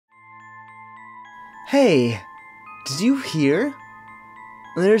Hey, did you hear?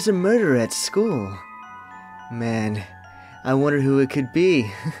 There's a murder at school. Man, I wonder who it could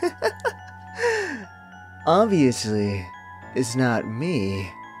be. Obviously, it's not me,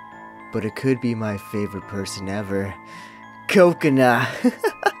 but it could be my favorite person ever, Coconut.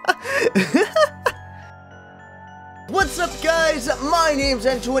 What's up, guys? My name's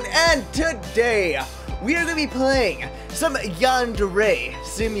Antoine, and today we are going to be playing some Yandere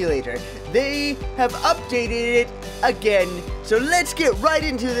Simulator. They have updated it again, so let's get right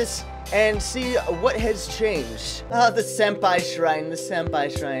into this and see what has changed. The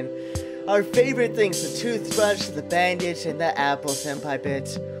Senpai Shrine, Our favorite things, the toothbrush, the bandage, and the apple Senpai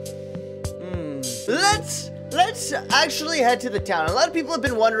bits. Let's actually head to the town. A lot of people have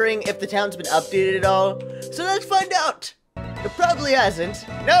been wondering if the town's been updated at all, so let's find out. It probably hasn't.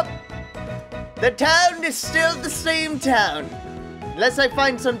 Nope. The town is still the same town, unless I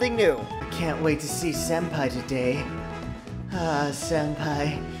find something new. I can't wait to see Senpai today.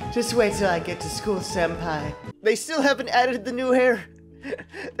 Senpai. Just wait till I get to school, Senpai. They still haven't added the new hair.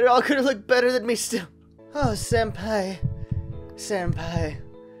 They're all gonna look better than me still. Oh, Senpai.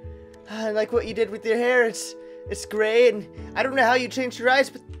 I like what you did with your hair. It's gray, and I don't know how you changed your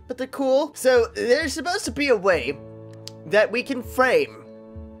eyes, but they're cool. So there's supposed to be a way that we can frame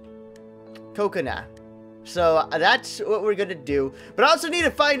Coconut. So that's what we're gonna do. But I also need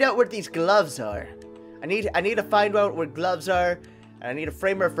to find out where these gloves are. I need to find out where gloves are, and I need a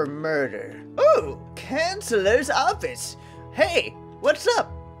framer for murder. Ooh, Chancellor's office. Hey, what's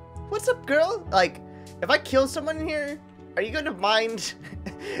up? What's up, girl? Like, if I kill someone in here, are you gonna mind?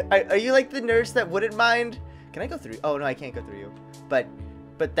 Are you like the nurse that wouldn't mind? Can I go through? Oh no, I can't go through you. But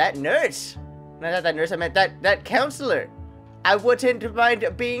that nurse. No, not that nurse. I meant that counselor. I wouldn't mind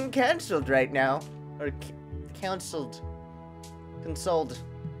being cancelled right now, or counseled, consoled,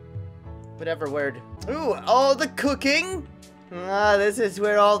 whatever word. Ooh, all the cooking. This is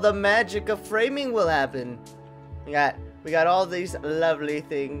where all the magic of framing will happen. We got all these lovely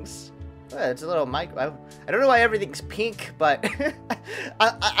things. It's a little micro. I don't know why everything's pink, but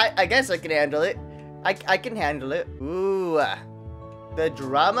I guess I can handle it. I can handle it. Ooh, the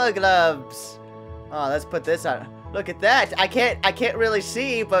drama gloves. Oh, let's put this on. Look at that. I can't really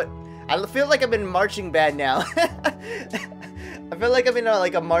see, but I feel like I'm in marching band now. I feel like I'm in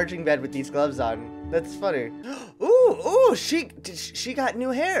like a marching band with these gloves on. That's funny. Ooh, she got new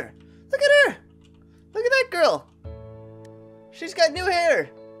hair. Look at her. Look at that girl. She's got new hair.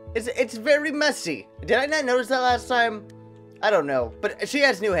 It's very messy. Did I not notice that last time? I don't know, but she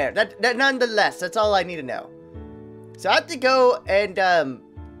has new hair. That nonetheless, that's all I need to know. So I have to go and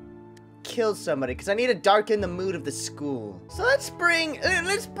kill somebody because I need to darken the mood of the school. So let's bring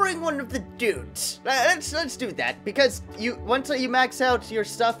one of the dudes. Let's do that because once you max out your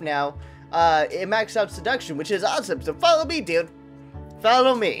stuff now, it maxes out seduction, which is awesome. So follow me, dude.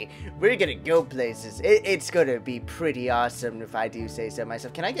 Follow me. We're gonna go places. It's gonna be pretty awesome if I do say so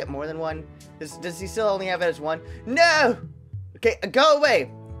myself. Can I get more than one? Does he still only have it as one? No! Okay, go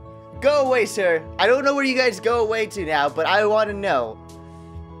away. Go away, sir. I don't know where you guys go away to now, but I want to know.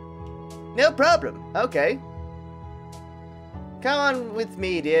 No problem. Okay. Come on with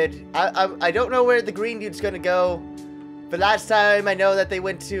me, dude. I don't know where the green dude's gonna go, but last time I know that they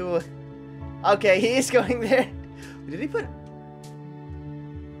went to... Okay, he is going there. Did he put...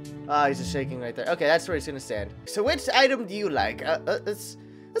 Oh, he's just shaking right there. Okay, that's where he's gonna stand. So which item do you like? Let's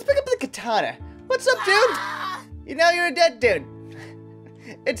pick up the katana. What's up, dude? Now you're a dead dude.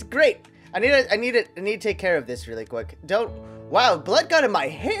 It's great. I need to take care of this really quick. Wow, blood got in my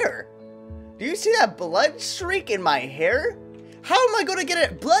hair. Do you see that blood streak in my hair? How am I gonna get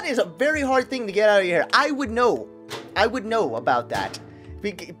it? Blood is a very hard thing to get out of your hair. I would know about that.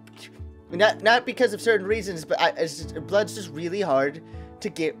 Not because of certain reasons, but blood's just really hard to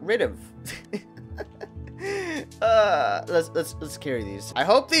get rid of. Let's carry these. I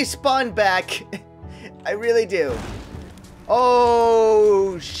hope these spawn back. I really do.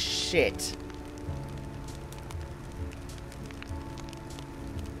 Oh shit.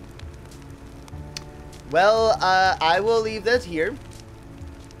 Well, I will leave this here.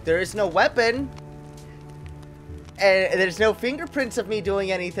 There is no weapon. And there's no fingerprints of me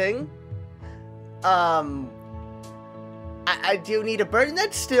doing anything. I do need to burn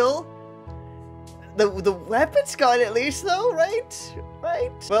that still. The weapon's gone at least though, right?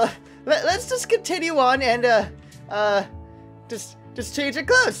 Right? Well, let's just continue on and just change our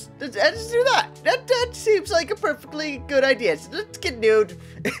clothes. Let's do that. That seems like a perfectly good idea. So let's get nude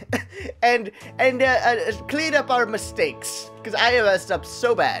and clean up our mistakes because I messed up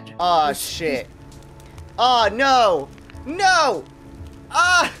so bad. Oh shit. Oh no. No.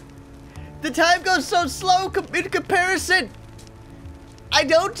 The time goes so slow in comparison. I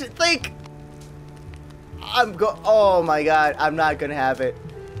don't think oh my god, I'm not gonna have it.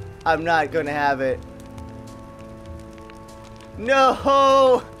 I'm not gonna have it.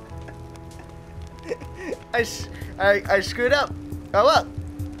 No! I screwed up. Oh well.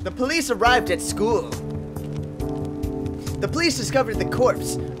 The police arrived at school. The police discovered the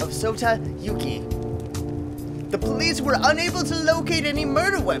corpse of Sota Yuki. The police were unable to locate any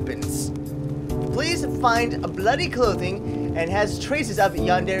murder weapons. Police find bloody clothing and has traces of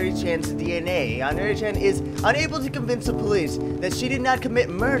Yandere-chan's DNA. Yandere-chan is unable to convince the police that she did not commit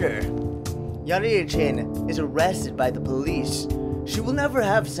murder. Yandere-chan is arrested by the police. She will never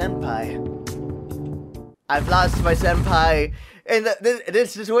have senpai. I've lost my senpai, and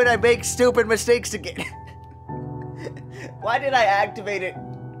this is when I make stupid mistakes again. Why did I activate it?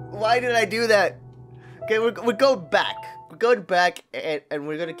 Why did I do that? Okay, we're going back. We're going back, and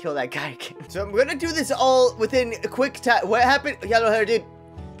we're gonna kill that guy again. So I'm gonna do this all within a quick time. What happened? Yellow hair, dude.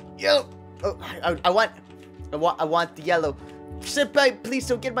 Yo. Oh, I want the yellow. Senpai, please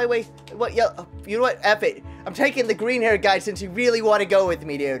don't get in my way. What yellow? Oh, you know what? F it. I'm taking the green hair guy since you really want to go with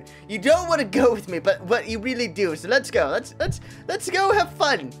me, dude. You don't want to go with me, but you really do. So let's go. Let's go have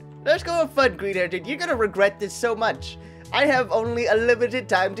fun. Let's go have fun, green hair dude. You're gonna regret this so much. I have only a limited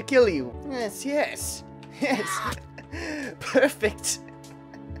time to kill you. Yes. Perfect.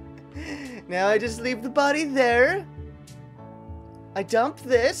 Now I just leave the body there. I dump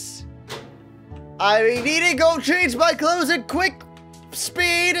this. I need to go change my clothes at quick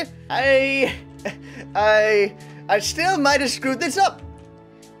speed. I still might have screwed this up,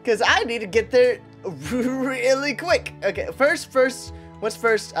 because I need to get there really quick. Okay, first, what's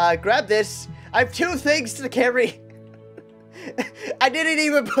first? Grab this. I have 2 things to carry. I didn't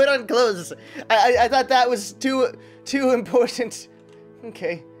even put on clothes. I thought that was too important.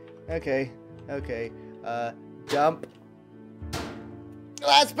 Okay. Dump.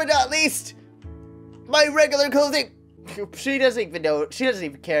 Last but not least, my regular clothing. She doesn't even know. She doesn't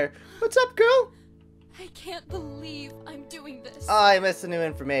even care. What's up, girl? I can't believe I'm doing this. Oh, I missed the new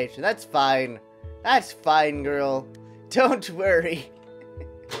information. That's fine. That's fine, girl. Don't worry.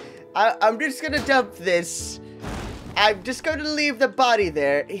 I'm just gonna dump this. I'm just going to leave the body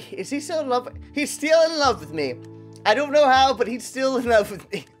there. Is he still in love? He's still in love with me. I don't know how, but he's still in love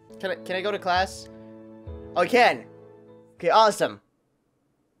with me. Can I go to class? Oh, I can. Okay, awesome.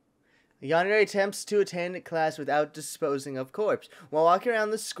 Yandere attempts to attend class without disposing of corpse. While walking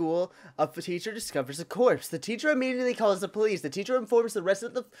around the school, a teacher discovers a corpse. The teacher immediately calls the police. The teacher informs the rest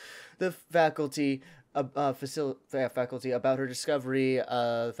of the faculty about her discovery.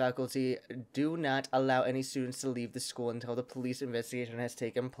 Faculty do not allow any students to leave the school until the police investigation has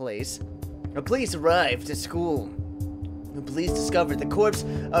taken place. The police arrived at school. The police discovered the corpse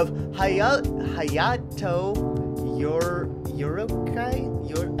of Hayato Yorokai?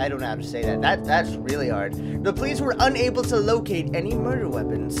 I don't know how to say that. That's really hard. The police were unable to locate any murder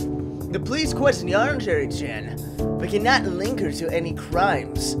weapons. The police question Yandere-chan, but cannot link her to any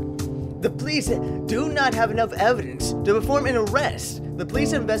crimes. The police do not have enough evidence to perform an arrest. The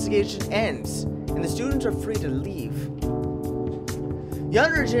police investigation ends, and the students are free to leave.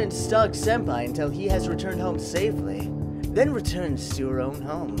 Yandere-chan stalks Senpai until he has returned home safely, then returns to her own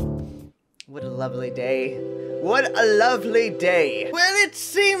home. What a lovely day. What a lovely day. Well, it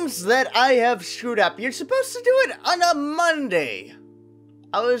seems that I have screwed up. You're supposed to do it on a Monday.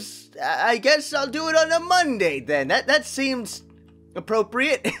 I guess I'll do it on a Monday then. That seems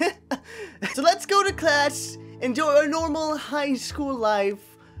appropriate. So let's go to class, enjoy our normal high school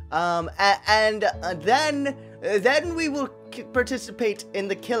life, and then we will participate in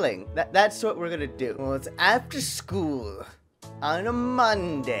the killing. That's what we're gonna do. Well, it's after school on a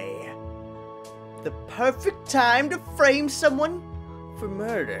Monday. The perfect time to frame someone for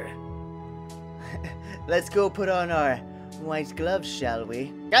murder. Let's go put on our white gloves, shall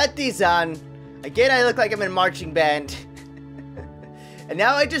we? Got these on. Again, I look like I'm in marching band. And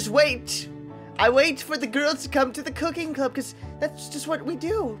now I just wait. I wait for the girls to come to the cooking club, because that's just what we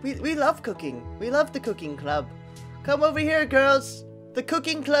do. We love cooking. We love the cooking club. Come over here, girls. The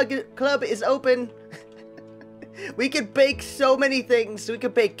cooking club is open. We could bake so many things. We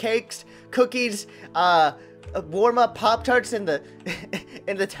could bake cakes, cookies, warm up Pop-Tarts in the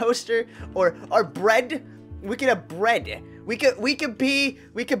in the toaster, or bread. We could have bread. We could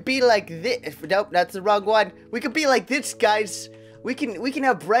be like this. Nope, that's the wrong one. We could be like this, guys. We can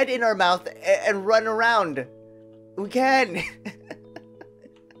have bread in our mouth and run around. We can.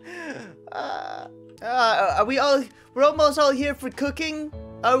 We're almost all here for cooking,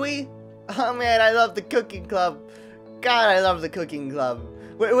 are we? Oh man, I love the cooking club. God, I love the cooking club.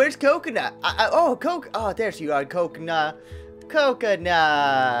 Where's Coconut? Oh, oh, there you are, Coconut.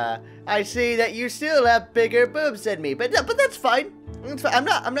 Coconut. I see that you still have bigger boobs than me, but that's fine. I'm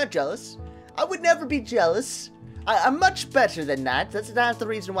not jealous. I would never be jealous. I'm much better than that. That's not the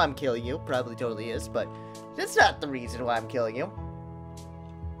reason why I'm killing you. Probably totally is, but that's not the reason why I'm killing you.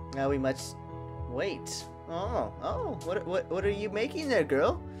 Now we must wait. Oh, what are you making there,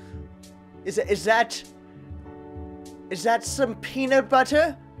 girl? Is that some peanut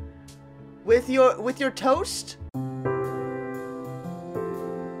butter with your toast?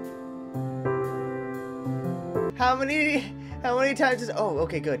 How many times is, oh,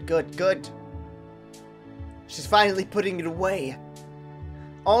 okay, good. She's finally putting it away.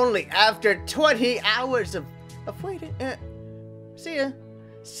 Only after 20 hours of waiting. See ya,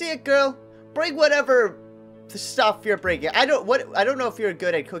 girl. Bring whatever the stuff you're bringing. I don't know if you're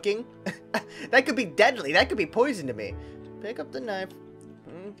good at cooking. That could be deadly. That could be poison to me. Pick up the knife.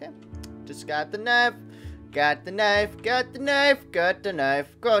 Okay. Just got the knife. Got the knife. Got the knife. Got the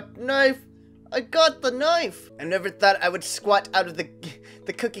knife. Got the knife. I got the knife. I never thought I would squat out of the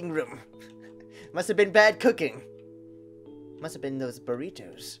cooking room. Must have been bad cooking. Must have been those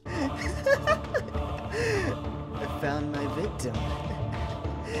burritos. I found my victim.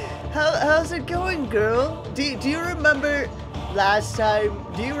 How's it going, girl? Do you remember last time?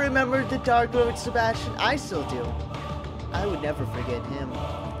 Do you remember the dark road, Sebastian? I still do. I would never forget him.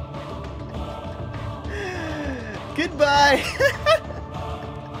 Goodbye.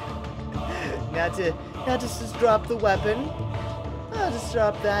 Now to just drop the weapon. I'll just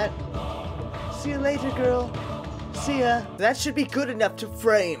drop that. See you later, girl. See ya. That should be good enough to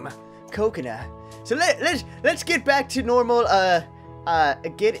frame Coconut. So let's get back to normal.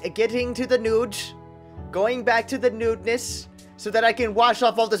 Getting to the nude, going back to the nudeness, so that I can wash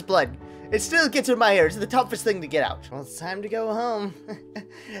off all this blood. It still gets in my hair. It's the toughest thing to get out. Well, it's time to go home.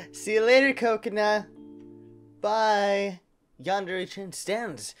 See you later, Coconut. Bye. Yandere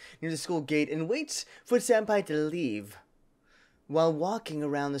stands near the school gate and waits for Senpai to leave. While walking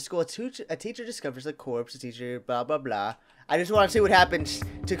around the school, a teacher discovers a corpse. A teacher, blah, blah, blah. I just want to see what happens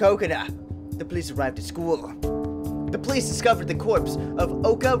to Coconut. The police arrived at school. The police discovered the corpse of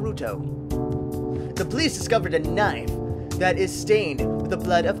Oka Ruto. The police discovered a knife that is stained with the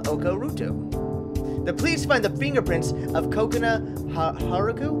blood of Oka Ruto. The police find the fingerprints of Coconut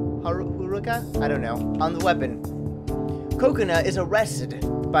Haruka? I don't know. On the weapon. Coconut is arrested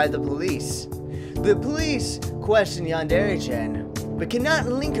by the police. The police question Yandere-chan, but cannot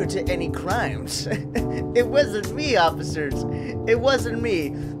link her to any crimes. It wasn't me, officers. It wasn't me.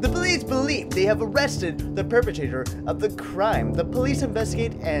 The police believe they have arrested the perpetrator of the crime. The police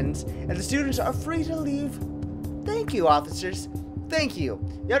investigate ends, and the students are free to leave. Thank you, officers. Thank you.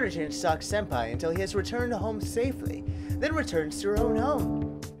 Yandere-chan stalks Senpai until he has returned home safely, then returns to her own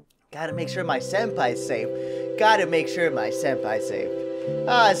home. Gotta make sure my Senpai's safe. Gotta make sure my Senpai's safe.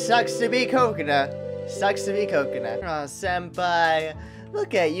 Ah, sucks to be Coconut. Sucks to be Coconut. Oh, Senpai.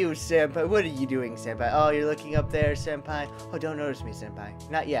 Look at you, Senpai. What are you doing, Senpai? Oh, you're looking up there, Senpai. Oh, don't notice me, Senpai.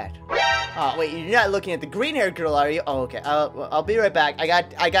 Not yet. Oh, wait, you're not looking at the green-haired girl, are you? Oh, okay. I'll be right back.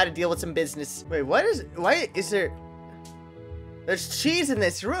 I gotta deal with some business. Wait, why is there... There's cheese in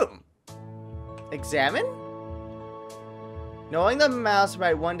this room. Examine? Knowing the mouse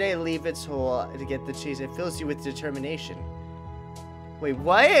might one day leave its hole to get the cheese, it fills you with determination. Wait,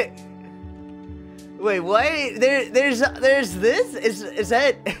 what? Wait, what? There's this? Is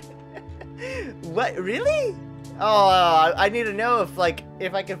that... What, really? Oh, I need to know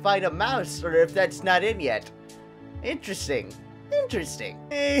if I can find a mouse or if that's not in yet. Interesting.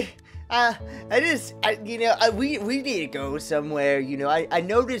 Hey, we need to go somewhere, you know. I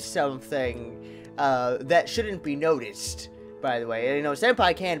noticed something, that shouldn't be noticed. By the way, you know,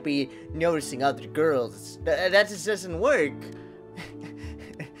 Senpai can't be noticing other girls. That just doesn't work.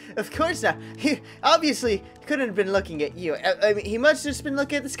 Of course not. He obviously couldn't have been looking at you. I mean, he must have just been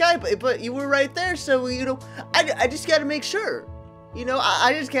looking at the sky, but you were right there, so, you know, I just gotta make sure. You know,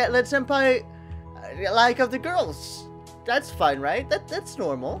 I just can't let Senpai like other girls. That's fine, right? That's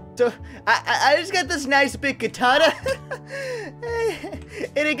normal. So, I just got this nice big katana.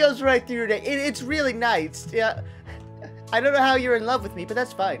 And it goes right through your neck. It's really nice. Yeah. I don't know how you're in love with me, but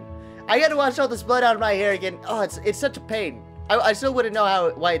that's fine. I gotta wash all this blood out of my hair again. Oh, it's such a pain. I still wouldn't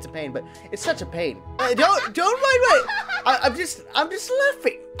know why it's a pain, but it's such a pain. Don't mind. I'm just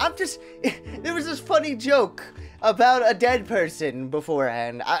laughing. There was this funny joke about a dead person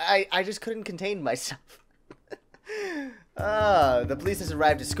beforehand. I just couldn't contain myself. The police has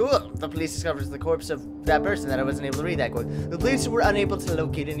arrived at school. The police discovers the corpse of that person that I wasn't able to read that quote. The police were unable to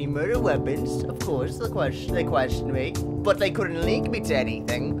locate any murder weapons. Of course, they questioned me, but they couldn't link me to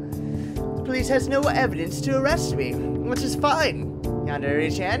anything. The police has no evidence to arrest me, which is fine.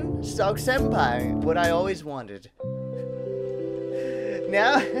 Yandere-chan, Stalk Senpai, what I always wanted.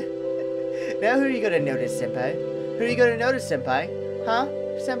 Now who are you gonna notice, Senpai? Who are you gonna notice, Senpai? Huh,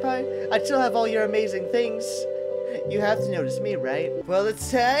 Senpai? I still have all your amazing things. You have to notice me, right? Well,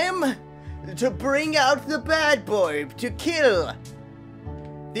 it's time to bring out the bad boy to kill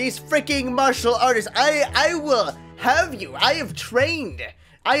these freaking martial artists. I will have you. I have trained.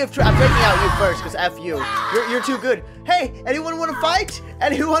 I'm taking out you first, because F you. You're too good. Hey, anyone want to fight?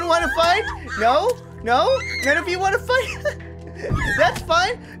 Anyone want to fight? No? No? None of you want to fight? That's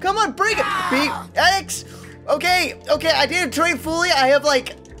fine. Come on, bring it. X. Okay, I didn't train fully. I have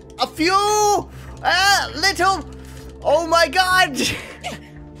like a few little. Oh my god.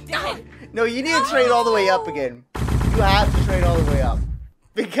 No, you need to train all the way up again. You have to train all the way up.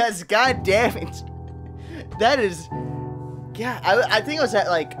 Because god damn it. That is. Yeah, I think I was at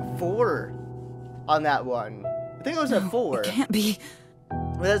like 4 on that one. I think I was at 4. It can't be.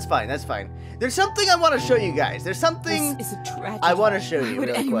 Well, that's fine. That's fine. There's something I want to show you guys. There's something This is a tragedy. I want to show you Would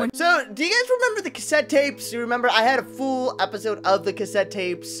really anyone... quick. So, do you guys remember the cassette tapes? You remember I had a full episode of the cassette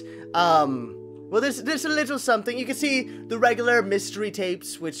tapes. Well, there's a little something. You can see the regular mystery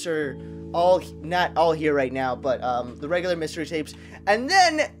tapes, which are not all here right now, but the regular mystery tapes. And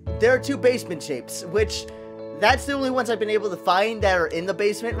then there are 2 basement tapes, which that's the only ones I've been able to find that are in the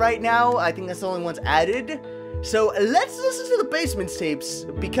basement right now. I think that's the only ones added. So let's listen to the basement tapes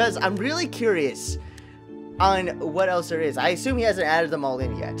because I'm really curious on what else there is. I assume he hasn't added them all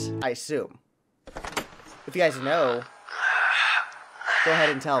in yet. I assume. If you guys know, go ahead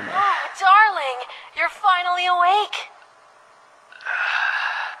and tell me. Oh, darling, you're finally awake.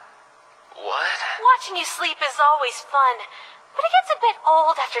 What? Watching you sleep is always fun, but it gets a bit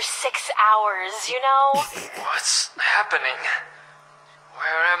old after 6 hours, you know? What's happening?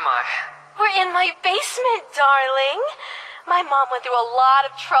 Where am I? We're in my basement, darling. My mom went through a lot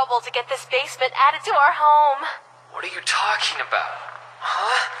of trouble to get this basement added to our home. What are you talking about?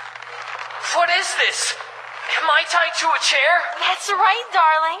 Huh? What is this? Am I tied to a chair? That's right,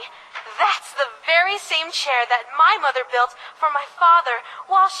 darling. That's the very same chair that my mother built for my father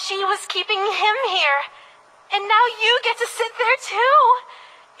while she was keeping him here. And now you get to sit there too.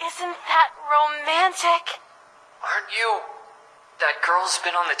 Isn't that romantic? Aren't you that girl's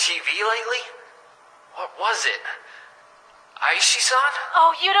been on the TV lately? What was it? Aishi-san?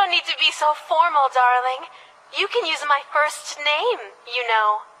 Oh, you don't need to be so formal, darling. You can use my first name, you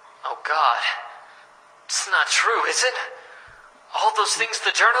know. Oh god. It's not true, is it? All those things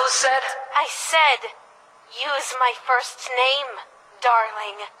the journalist said? I said, use my first name,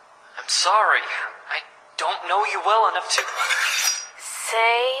 darling. I'm sorry. I don't know you well enough to...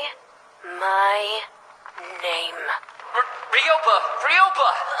 Say my name. Ryoba! Ryoba!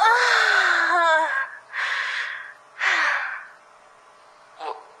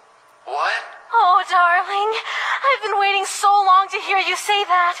 What? Oh, darling, I've been waiting so long to hear you say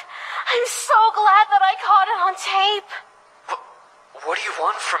that. I'm so glad that I caught it on tape. What do you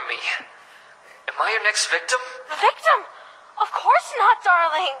want from me? Am I your next victim? Victim? Of course not,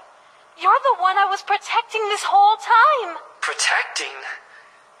 darling. You're the one I was protecting this whole time. Protecting?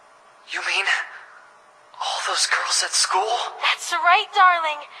 You mean all those girls at school? That's right,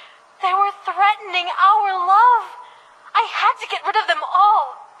 darling. They were threatening our love. I had to get rid of them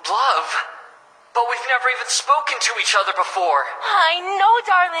all. Love? But we've never even spoken to each other before. I know,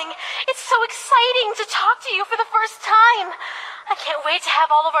 darling. It's so exciting to talk to you for the first time. I can't wait to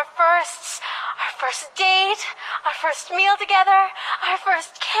have all of our firsts. Our first date, our first meal together, our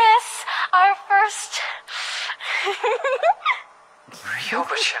first kiss, our first...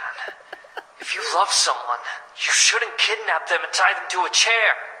 Ryoba-chan, if you love someone, you shouldn't kidnap them and tie them to a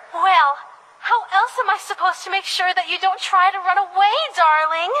chair. Well, how else am I supposed to make sure that you don't try to run away,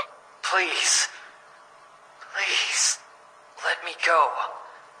 darling? Please. Please. Let me go.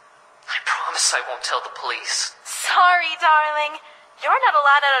 I promise I won't tell the police. Sorry, darling. You're not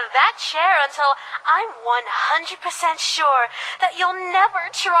allowed out of that chair until I'm 100% sure that you'll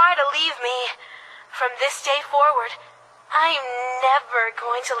never try to leave me. From this day forward, I'm never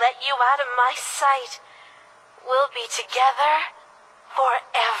going to let you out of my sight. We'll be together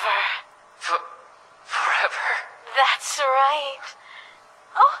forever. Forever? That's right.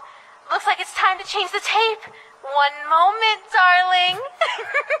 Oh, looks like it's time to change the tape. One moment, darling.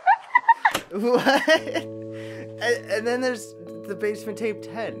 What? And then there's the basement tape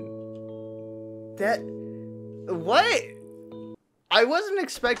 10. That... What? I wasn't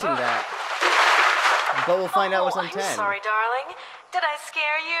expecting that. But we'll find out what's on 10. I'm sorry, darling. Did I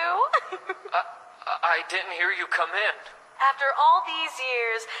scare you? I didn't hear you come in. After all these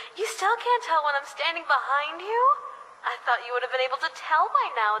years, you still can't tell when I'm standing behind you? I thought you would have been able to tell by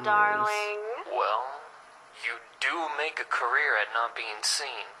now, darling. Well, you do make a career at not being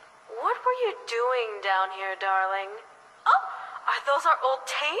seen. What were you doing down here, darling? Oh, are those our old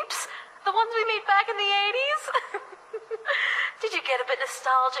tapes? The ones we made back in the 80s? Did you get a bit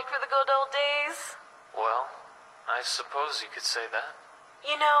nostalgic for the good old days? Well, I suppose you could say that.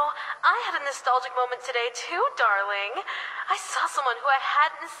 You know, I had a nostalgic moment today too, darling. I saw someone who I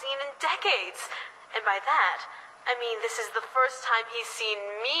hadn't seen in decades. And by that, I mean this is the first time he's seen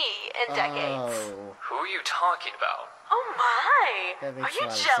me in decades. Oh. Who are you talking about? Oh my! That makes Are you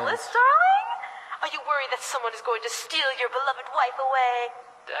a lot of jealous, sense. darling? Are you worried that someone is going to steal your beloved wife away?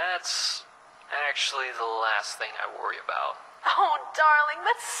 That's actually the last thing I worry about. Oh, darling,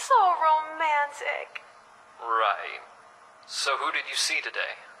 that's so romantic. Right. So who did you see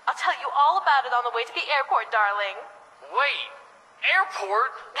today? I'll tell you all about it on the way to the airport, darling. Wait!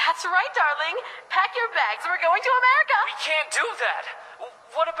 Airport? That's right, darling. Pack your bags. We're going to America. We can't do that!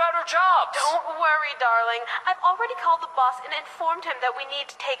 What about our jobs? Don't worry, darling. I've already called the boss and informed him that we need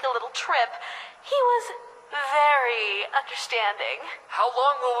to take a little trip. He was very understanding. How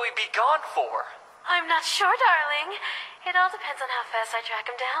long will we be gone for? I'm not sure, darling. It all depends on how fast I track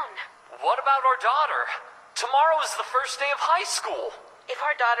him down. What about our daughter? Tomorrow is the first day of high school. If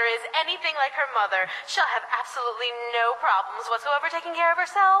our daughter is anything like her mother, she'll have absolutely no problems whatsoever taking care of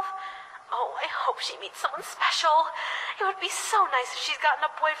herself. Oh, I hope she meets someone special. It would be so nice if she's gotten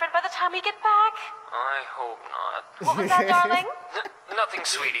a boyfriend by the time we get back. I hope not. What was that, darling? Nothing,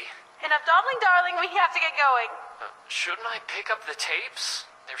 sweetie. Enough dawdling, darling. We have to get going. Shouldn't I pick up the tapes?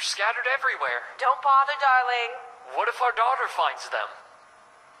 They're scattered everywhere. Don't bother, darling. What if our daughter finds them?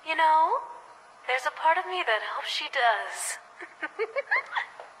 You know, there's a part of me that hopes she does.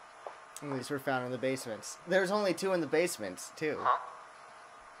 At least were found in the basements. There's only 2 in the basements, too. Huh?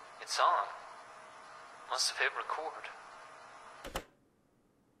 It's on. Must have hit record.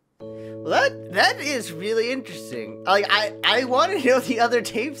 Well, that is really interesting. Like, I want to know the other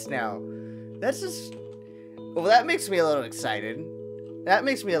tapes now. That's just... Well, that makes me a little excited. That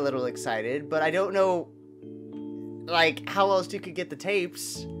makes me a little excited, but I don't know, like, how else you could get the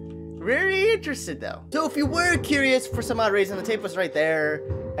tapes. Very interested, though. So if you were curious, for some odd reason, the tape was right there,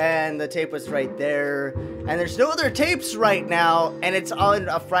 and the tape was right there, and there's no other tapes right now, and it's on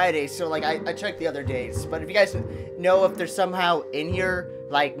a Friday, so, like, I checked the other days. But if you guys know if they're somehow in here,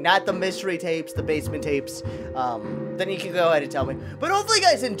 like, not the mystery tapes, the basement tapes, then you can go ahead and tell me. But hopefully you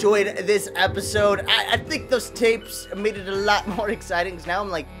guys enjoyed this episode. I think those tapes made it a lot more exciting, because now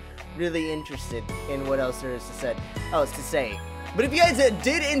I'm, like, really interested in what else there is to say. But if you guys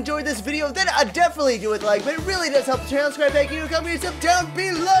did enjoy this video, then definitely do it like, but it really does help the channel. Subscribe, thank you, comment yourself down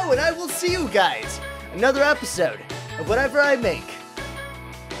below, and I will see you guys another episode of whatever I make.